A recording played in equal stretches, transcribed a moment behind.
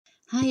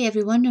Hi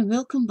everyone and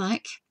welcome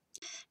back.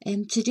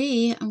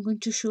 Today I'm going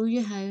to show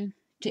you how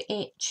to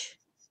etch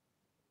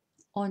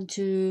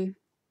onto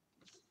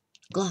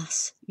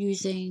glass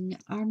using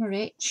Armour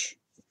Etch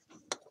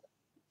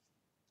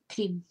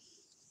cream.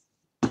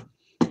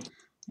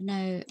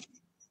 Now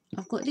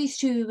I've got these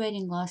two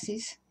wedding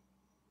glasses,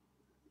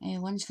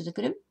 one's for the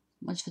groom,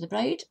 one's for the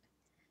bride,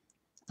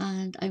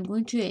 and I'm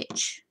going to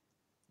etch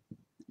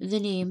the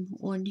name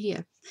on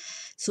here.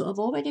 So I've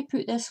already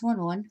put this one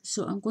on,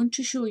 so I'm going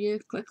to show you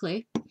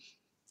quickly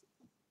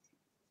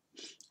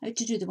how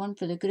to do the one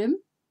for the groom.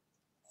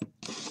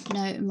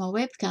 Now my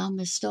webcam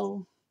is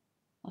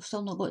I've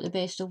still not got the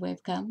best of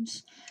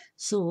webcams,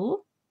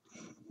 so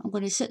I'm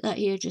going to set that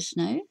here just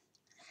now.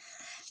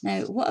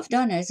 Now what I've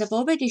done is I've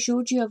already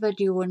showed you a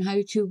video on how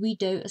to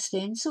weed out a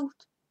stencil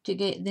to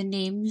get the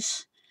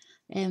names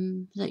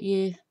that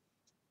you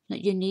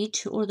need,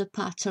 or the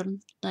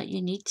pattern that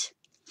you need.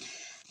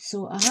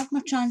 So I have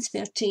my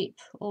transfer tape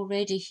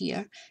already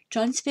here.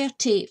 Transfer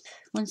tape,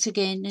 once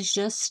again, is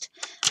just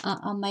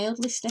a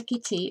mildly sticky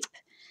tape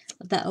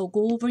that'll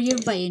go over your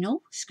vinyl.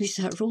 Squeeze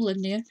that roll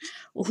in there.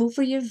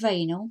 Over your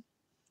vinyl,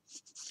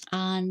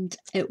 and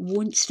it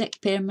won't stick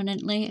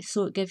permanently,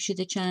 so it gives you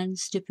the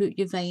chance to put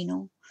your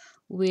vinyl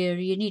where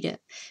you need it.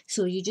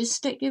 So you just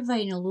stick your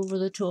vinyl over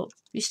the top.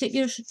 You stick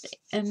your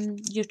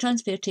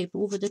transfer tape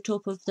over the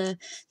top of the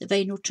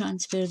vinyl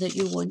transfer that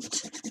you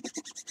want.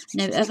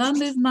 Now if I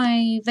move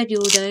my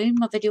video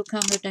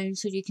camera down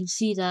so you can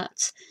see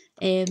that,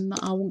 I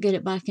won't get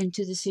it back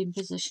into the same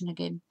position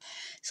again.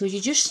 So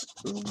you just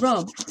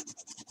rub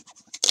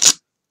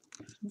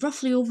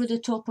roughly over the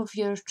top of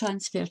your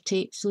transfer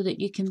tape so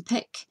that you can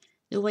pick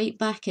the white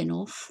backing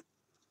off.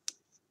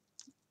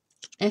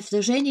 If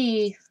there's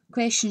any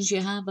questions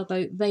you have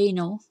about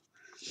vinyl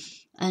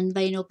and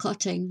vinyl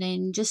cutting,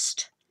 then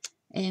just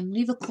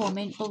leave a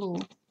comment below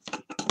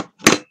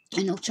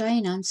and I'll try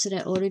and answer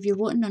it. Or if you're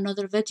wanting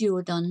another video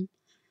done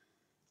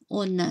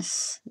on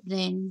this,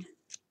 then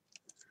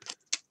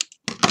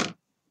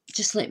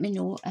just let me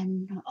know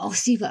and I'll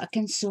see what I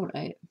can sort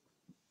out.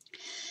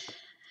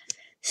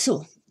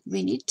 So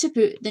we need to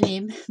put the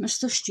name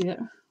Mr. Stewart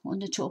on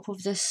the top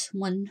of this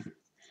one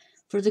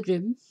for the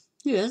groom,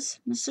 who is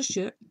Mr.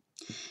 Stewart.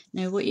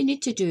 Now what you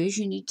need to do is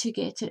you need to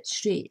get it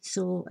straight.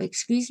 So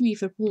excuse me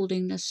for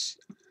holding this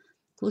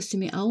close to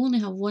me. I only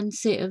have one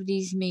set of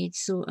these made,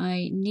 so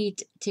I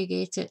need to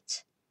get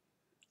it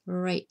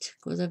right,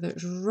 because if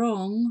it's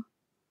wrong,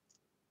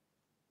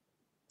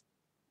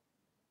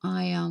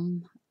 I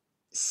am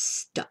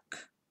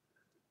stuck.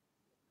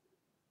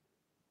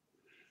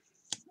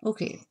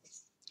 Okay,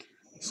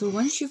 so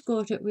once you've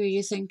got it where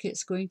you think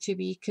it's going to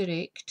be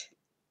correct,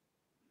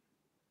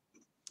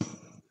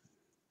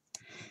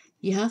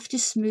 you have to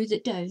smooth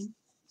it down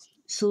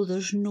so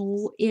there's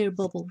no air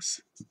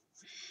bubbles.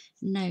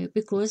 Now,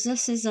 because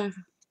this is a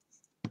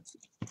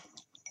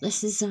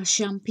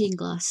champagne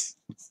glass,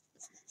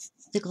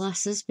 the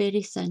glass is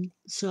very thin,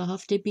 so I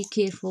have to be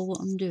careful what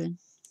I'm doing.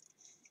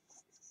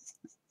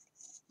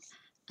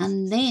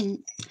 And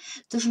then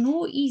there's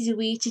no easy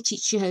way to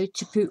teach you how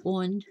to put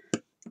on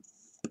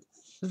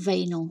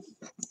vinyl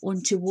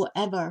onto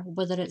whatever,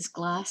 whether it's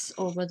glass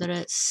or whether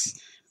it's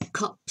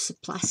cups,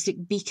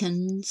 plastic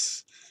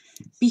beakers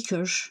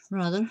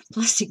rather.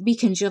 Plastic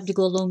beacons, you have to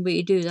go a long way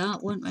to do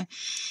that, won't we?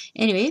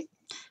 Anyway,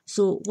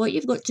 so what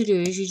you've got to do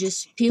is you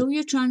just peel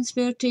your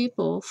transfer tape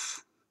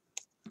off,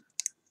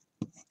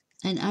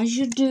 and as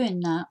you're doing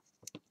that,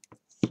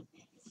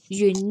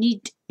 you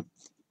need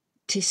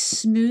to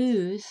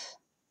smooth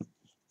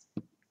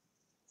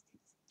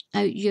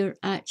out your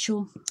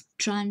actual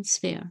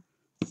transfer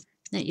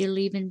that you're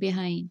leaving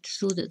behind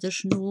so that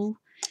there's no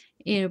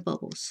air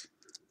bubbles.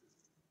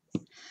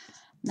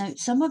 Now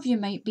some of you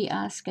might be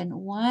asking,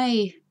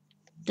 why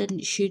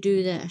didn't she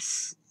do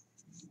this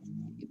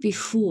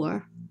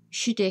before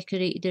she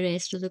decorated the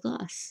rest of the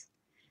glass?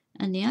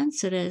 And the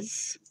answer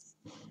is,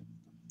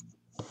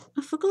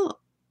 I forgot.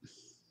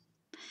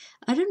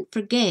 I didn't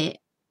forget.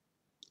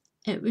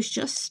 It was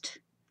just,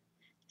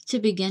 to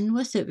begin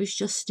with, it was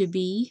just to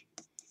be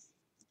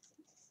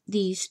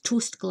these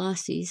toast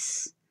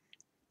glasses,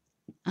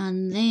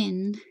 and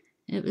then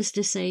it was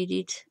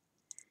decided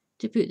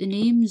to put the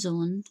names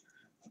on.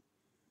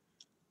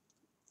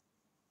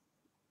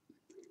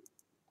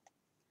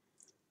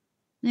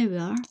 There we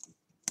are.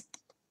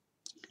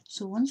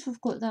 So once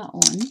we've got that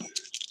on,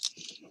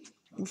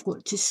 we've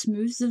got to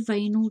smooth the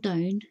vinyl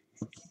down,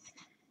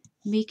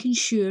 making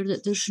sure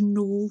that there's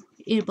no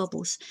air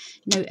bubbles.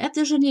 Now if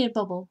there's an air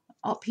bubble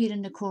up here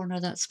in the corner,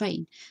 that's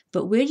fine,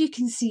 but where you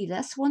can see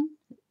this one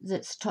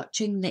that's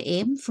touching the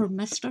M for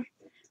Mr.,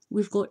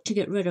 we've got to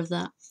get rid of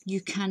that.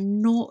 You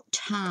cannot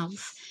have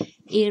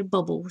air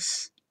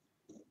bubbles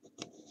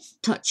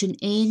touching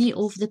any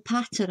of the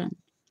pattern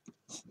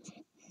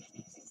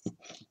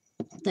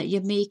that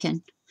you're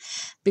making,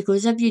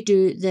 because if you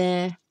do,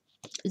 the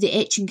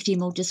etching cream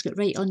will just get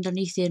right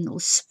underneath there and it'll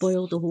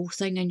spoil the whole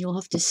thing and you'll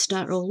have to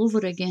start all over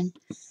again.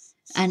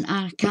 And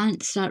I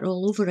can't start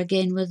all over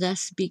again with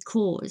this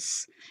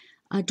because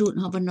I don't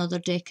have another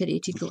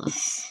decorated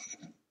glass.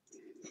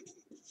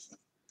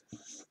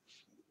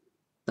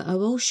 but I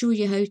will show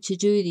you how to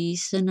do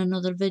these in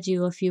another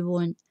video if you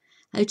want.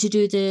 How to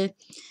do the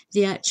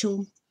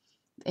actual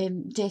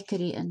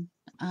decorating,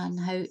 and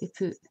how to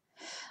put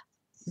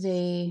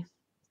the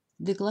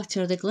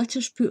glitter. The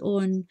glitter's put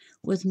on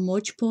with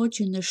Mod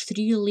Podge, and there's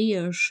 3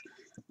 layers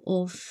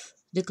of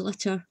the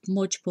glitter.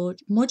 Mod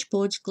Podge,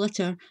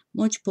 glitter,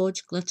 Mod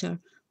Podge,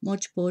 glitter,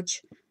 Mod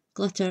Podge,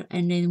 glitter,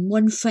 and then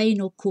one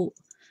final coat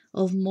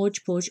of Mod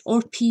Podge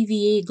or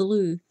PVA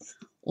glue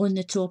on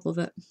the top of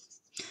it.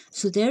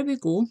 So there we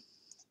go.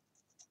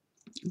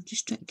 I'm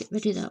just trying to get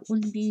rid of that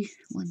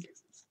 1B1.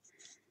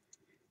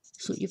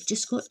 So you've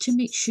just got to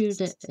make sure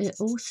that it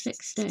all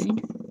sticks down.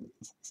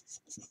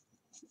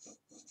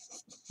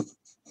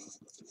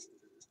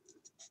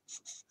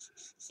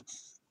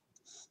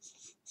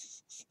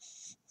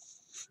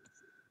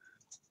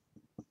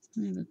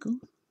 There we go.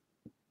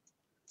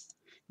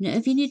 Now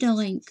if you need a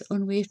link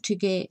on where to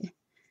get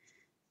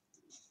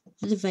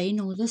the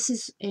vinyl, this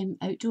is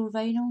outdoor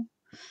vinyl.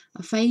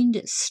 I find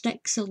it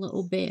sticks a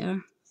little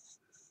better.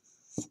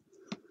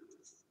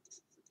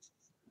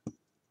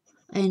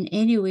 And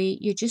anyway,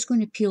 you're just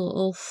going to peel it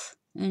off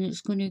and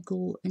it's going to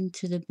go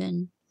into the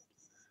bin.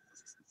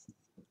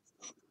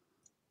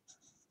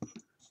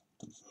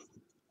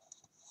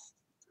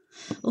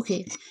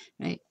 Okay,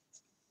 right,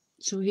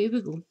 so here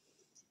we go.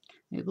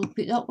 Right, we'll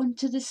put that one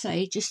to the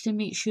side just to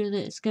make sure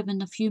that it's given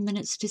a few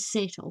minutes to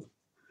settle.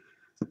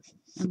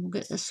 And we'll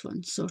get this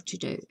one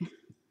sorted out.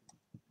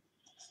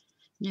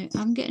 Now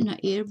I'm getting an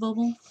air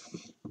bubble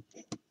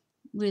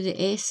where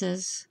the S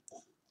is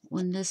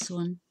on this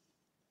one.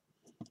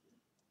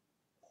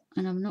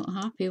 And I'm not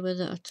happy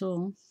with it at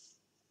all.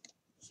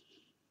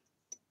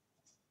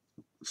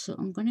 So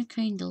I'm going to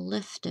kind of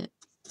lift it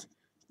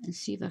and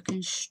see if I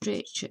can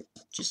stretch it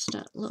just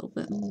a little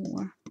bit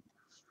more.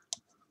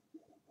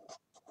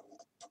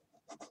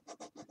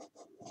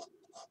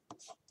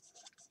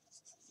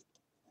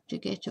 To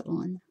get it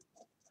on.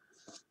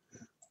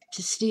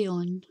 To stay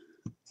on.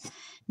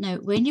 Now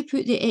when you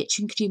put the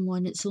etching cream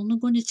on, it's only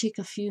going to take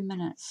a few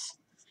minutes.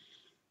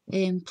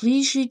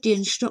 Please read the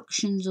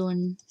instructions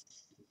on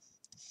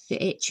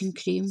the etching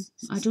cream.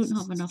 I don't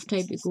have enough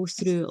time to go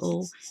through it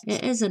all.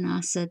 It is an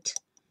acid.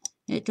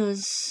 It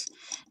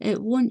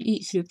won't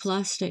eat through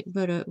plastic,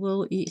 but it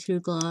will eat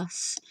through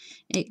glass.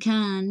 It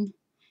can,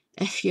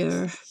 if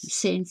you're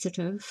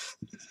sensitive,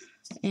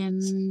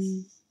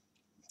 damage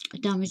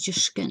your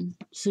skin.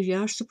 So you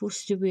are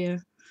supposed to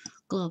wear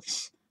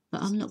gloves,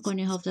 but I'm not going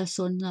to have this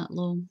on that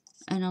long,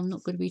 and I'm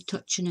not going to be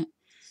touching it.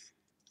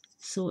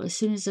 So as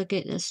soon as I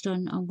get this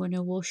done, I'm going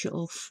to wash it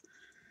off.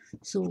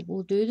 So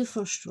we'll do the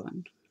first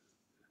one.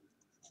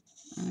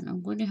 And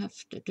I'm going to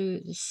have to do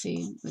the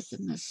same with the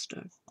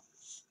mister.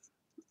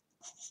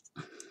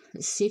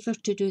 It's safer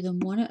to do them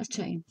one at a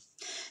time.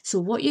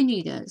 So what you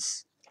need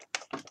is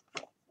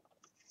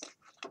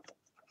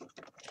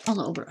a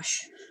little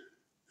brush.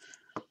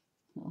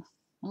 Oh,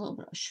 a little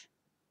brush.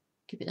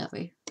 Keep it that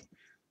way.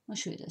 I'll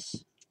show you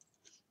this.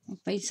 I'll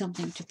find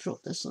something to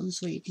prop this on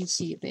so you can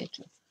see it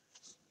better.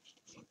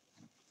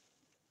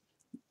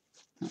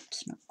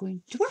 That's not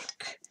going to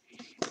work.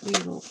 We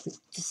will put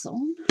this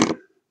on.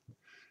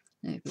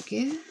 There we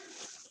go.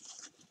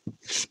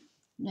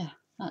 Yeah,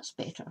 that's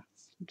better.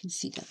 You can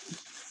see that.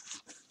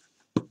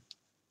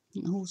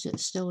 It holds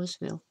it still as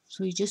well.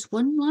 So you just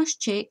one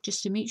last check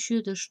just to make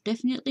sure there's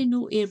definitely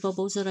no air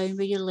bubbles around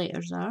where your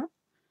letters are.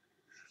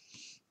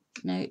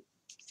 Now,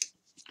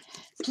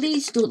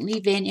 please don't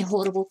leave any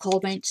horrible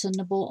comments on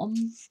the bottom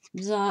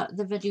that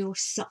the video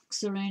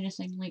sucks or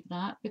anything like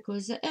that,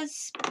 because it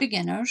is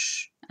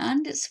beginners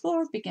and it's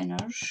for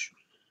beginners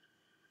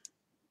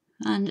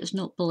and it's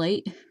not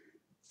polite.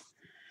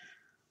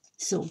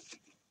 So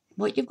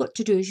what you've got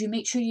to do is you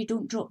make sure you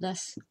don't drop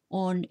this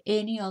on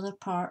any other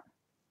part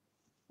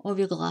of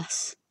your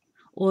glass,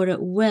 or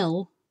it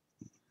will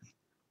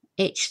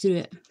etch through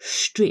it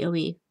straight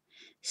away.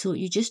 So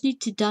you just need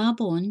to dab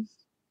on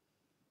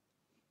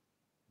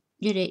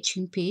your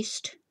etching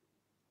paste.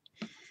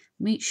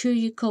 Make sure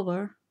you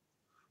cover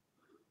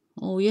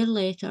all your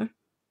letter.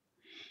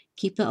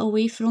 Keep it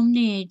away from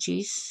the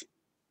edges.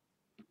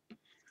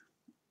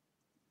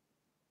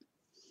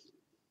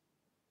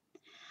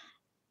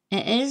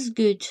 It is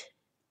good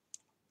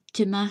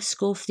to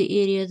mask off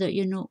the area that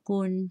you're not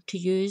going to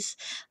use,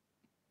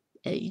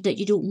 that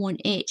you don't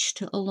want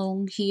etched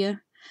along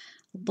here,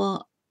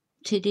 but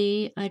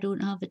today I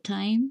don't have the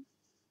time,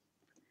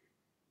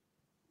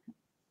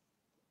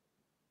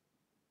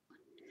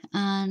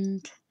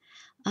 and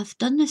I've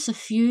done this a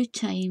few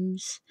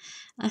times.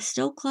 I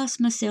still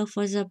class myself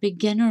as a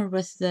beginner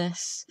with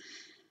this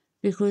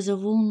because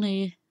I've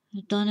only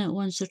done it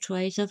once or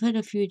twice. I've had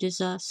a few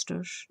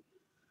disasters.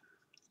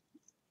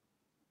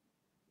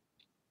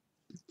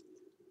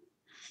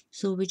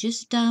 So we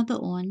just dab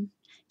it on.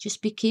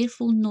 Just be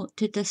careful not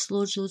to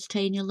dislodge those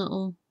tiny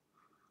little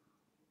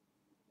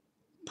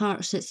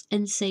parts that's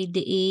inside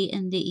the A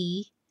and the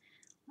E.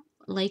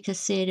 Like I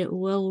said, it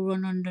will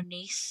run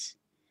underneath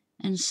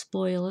and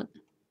spoil it.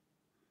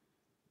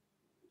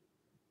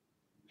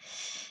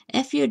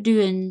 If you're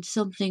doing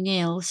something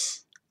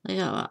else,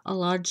 like a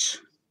large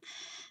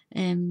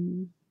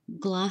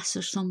glass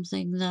or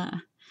something that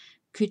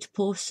could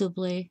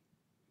possibly,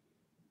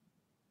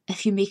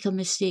 if you make a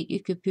mistake,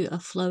 you could put a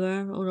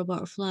flower or a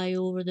butterfly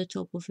over the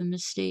top of a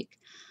mistake,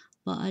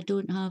 but I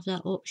don't have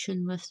that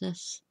option with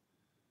this.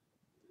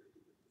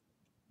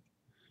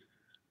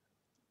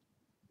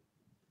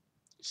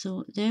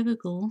 So there we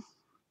go.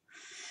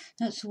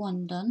 That's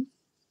one done.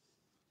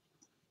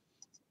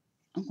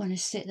 I'm going to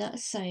set that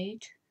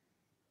aside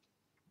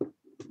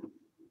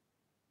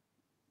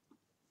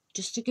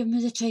just to give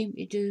me the time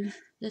to do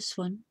this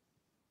one.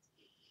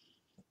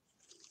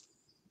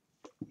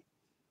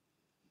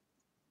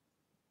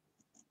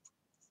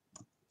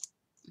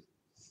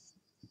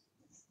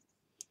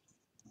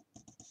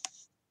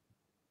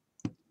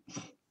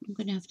 I'm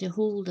going to have to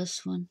hold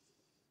this one.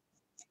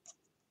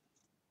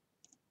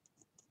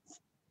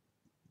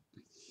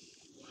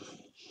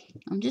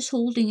 I'm just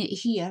holding it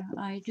here.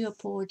 I do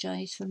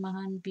apologise for my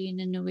hand being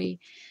in the way,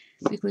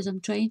 because I'm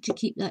trying to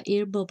keep that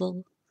air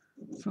bubble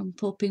from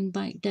popping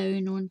back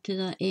down onto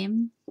that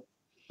M.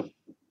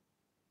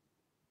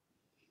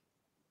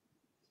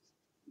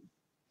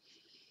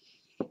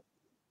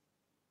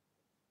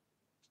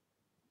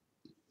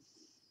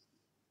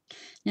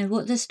 Now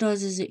what this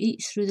does is it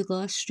eats through the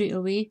glass straight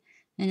away,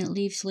 and it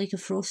leaves like a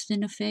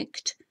frosting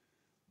effect.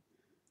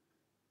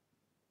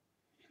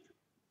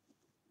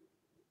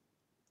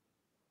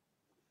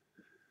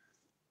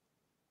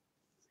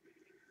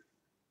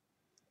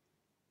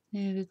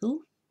 There we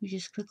go. You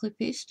just quickly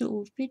paste it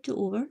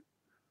over.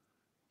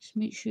 Just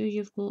make sure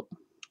you've got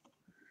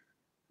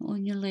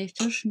on your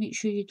letters, make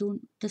sure you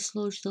don't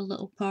dislodge the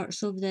little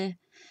parts of the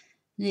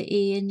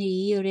A and the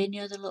E or any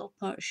other little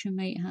parts you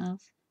might have.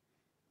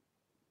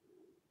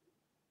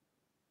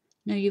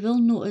 Now you will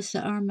notice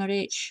that armour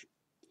etch,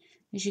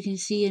 as you can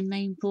see in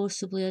mine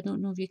possibly, I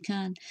don't know if you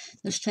can,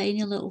 there's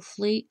tiny little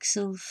flakes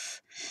of,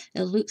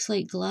 it looks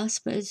like glass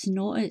but it's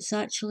not, it's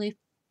actually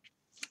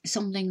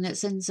something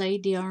that's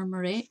inside the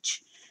armour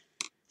etch,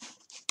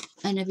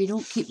 and if you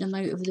don't keep them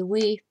out of the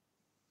way,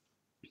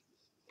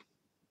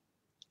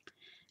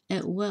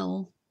 it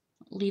will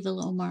leave a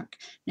little mark.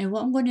 Now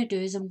what I'm going to do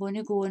is I'm going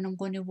to go and I'm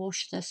going to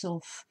wash this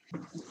off.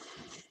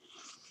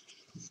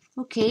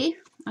 Okay,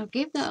 I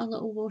gave that a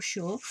little wash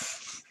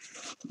off.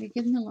 We're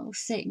giving a little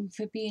second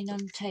for being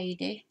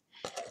untidy.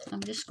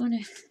 I'm just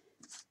going to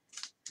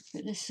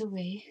put this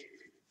away.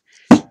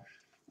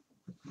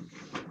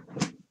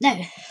 Now,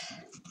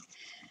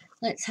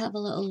 let's have a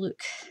little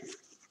look.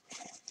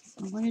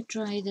 I'm going to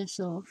dry this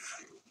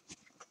off.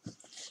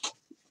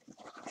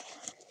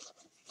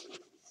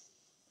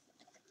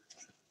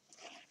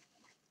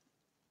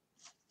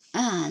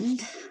 And,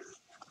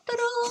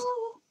 ta-da!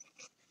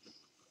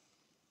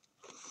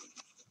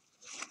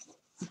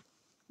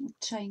 I'll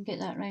try and get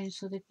that round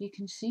so that you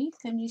can see.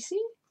 Can you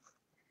see?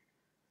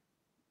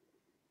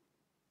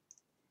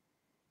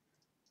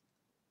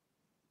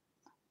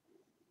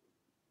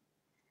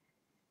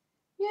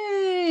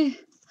 Yay!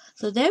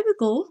 So there we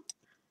go.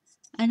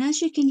 And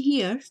as you can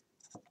hear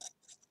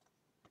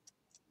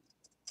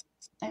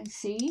and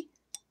see,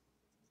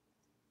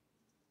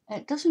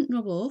 it doesn't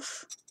rub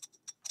off.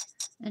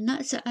 And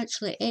that's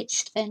actually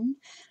etched in.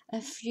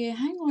 If you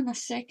hang on a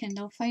second,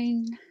 I'll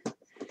find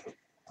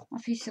a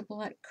piece of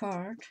black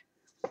card.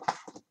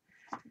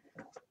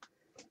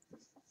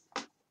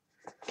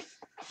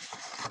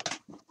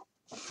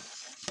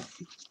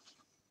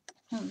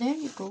 Oh, there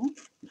you go.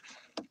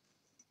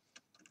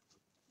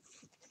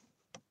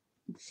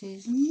 It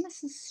says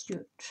Mrs.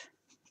 Stewart.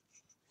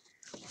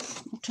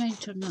 I'll try and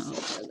turn that up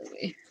the other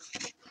way.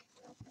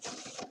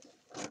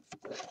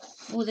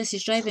 Oh, this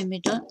is driving me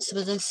nuts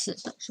with this.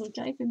 It's actually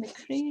driving me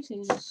crazy,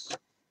 this.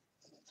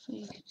 So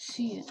you can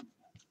see it.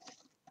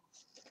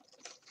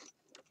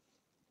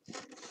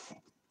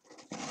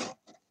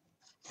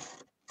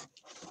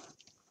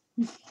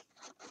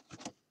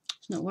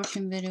 It's not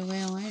working very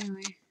well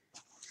anyway.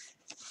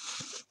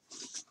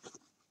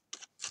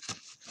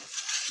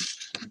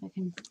 If I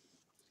can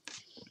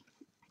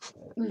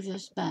move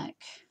this back.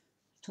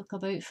 Talk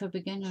about for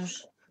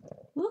beginners.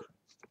 Ooh.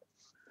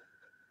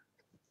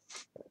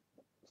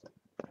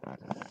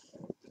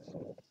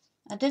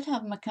 I did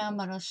have my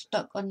camera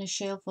stuck on the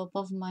shelf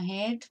above my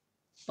head,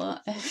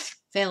 but it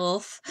fell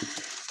off.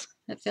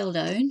 It fell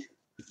down.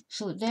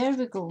 So there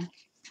we go.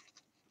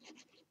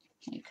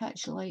 Let me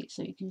catch the light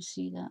so you can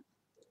see that.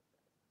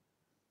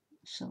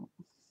 So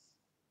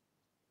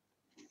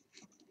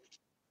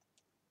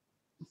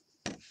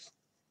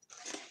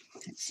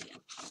can't see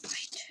it.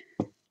 Right.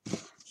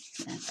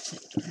 That's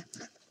it.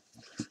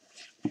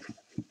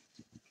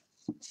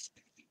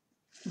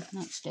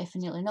 That's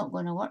definitely not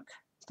going to work.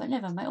 But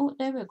never mind. Oh,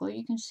 there we go.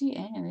 You can see it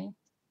anyway.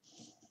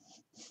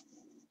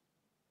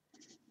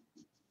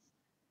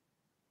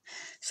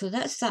 So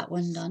that's that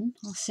one done.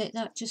 I'll set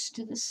that just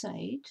to the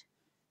side.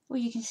 Well,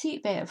 you can see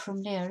it better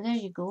from there. There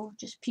you go.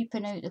 Just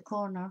peeping out the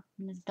corner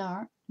in the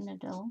dark, in the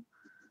dull.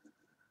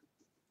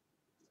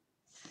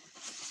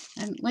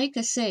 And like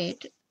I said,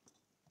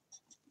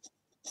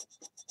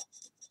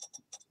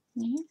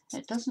 yeah,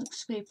 it doesn't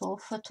scrape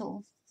off at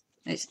all.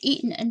 It's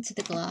eaten into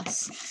the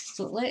glass.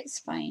 So let's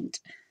find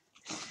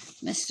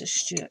Mr.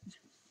 Stewart.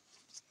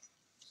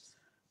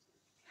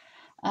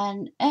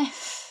 And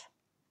if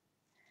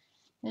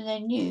the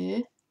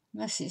new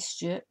Mrs.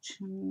 Stewart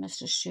and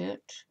Mr.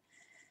 Stewart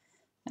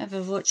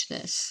ever watch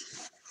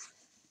this,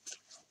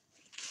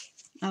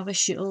 I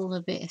wish you all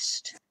the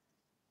best.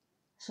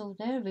 So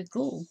there we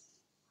go.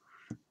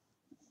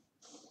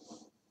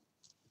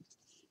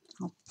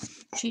 I'll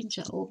change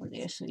that over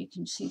there so you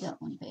can see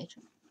that one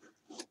better.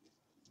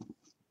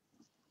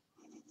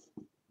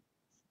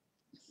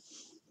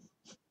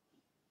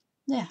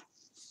 There.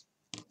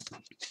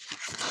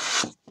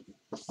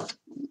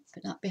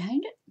 Put that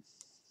behind it.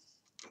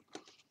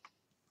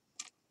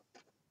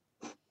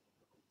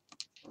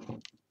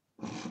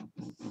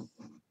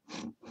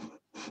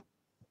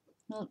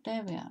 Look,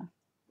 there we are.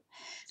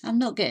 I'm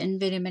not getting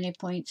very many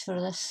points for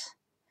this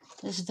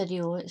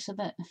video. It's a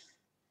bit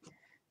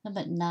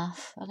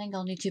naff. I think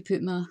I'll need to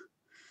put my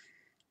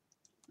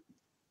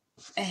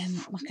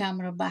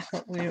camera back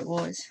up where it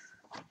was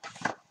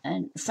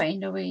and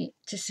find a way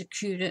to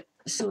secure it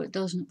so it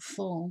doesn't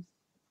fall.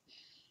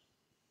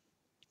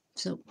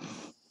 So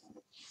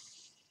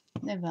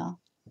there we are.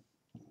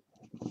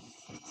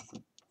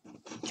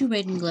 2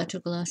 wedding glitter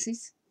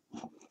glasses.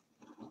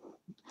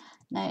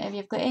 Now if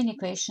you've got any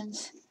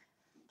questions,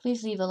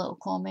 please leave a little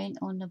comment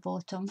on the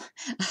bottom.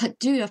 I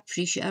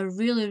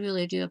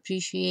really do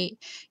appreciate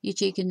you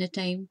taking the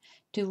time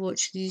to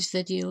watch these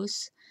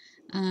videos,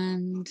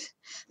 and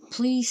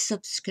please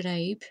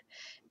subscribe.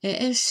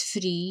 It is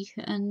free,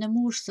 and the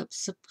more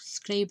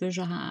subscribers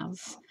I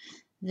have,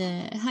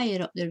 the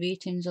higher up the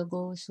ratings will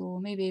go, so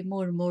maybe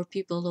more and more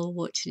people will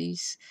watch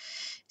these.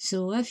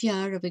 So if you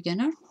are a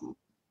beginner,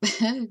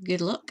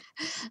 good luck.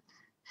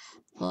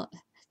 But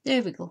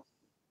there we go.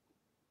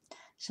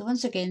 So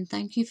once again,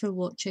 thank you for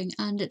watching,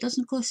 and it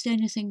doesn't cost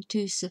anything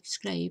to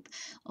subscribe.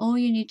 All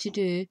you need to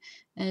do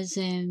is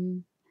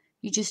you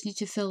just need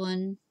to fill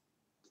in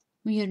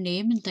your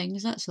name and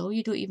things, that's all.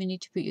 You don't even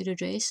need to put your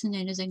address and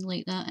anything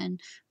like that in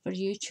for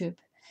YouTube.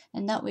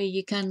 And that way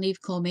you can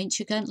leave comments.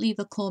 You can't leave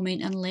a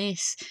comment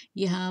unless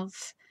you have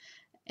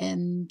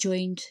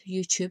joined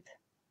YouTube.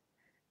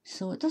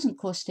 So it doesn't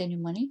cost any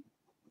money.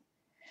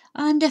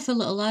 And if a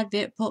little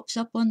advert pops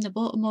up on the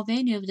bottom of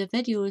any of the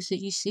videos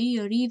that you see,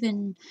 or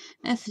even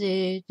if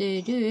they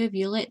do, if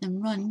you let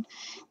them run,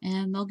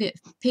 I'll get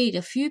paid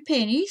a few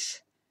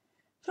pennies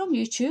from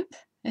YouTube.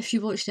 If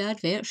you watch the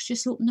adverts,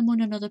 just open them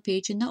on another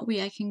page, and that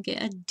way I can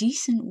get a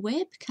decent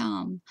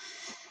webcam.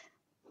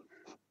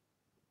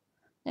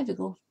 There we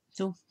go.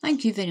 So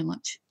thank you very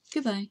much.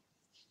 Goodbye.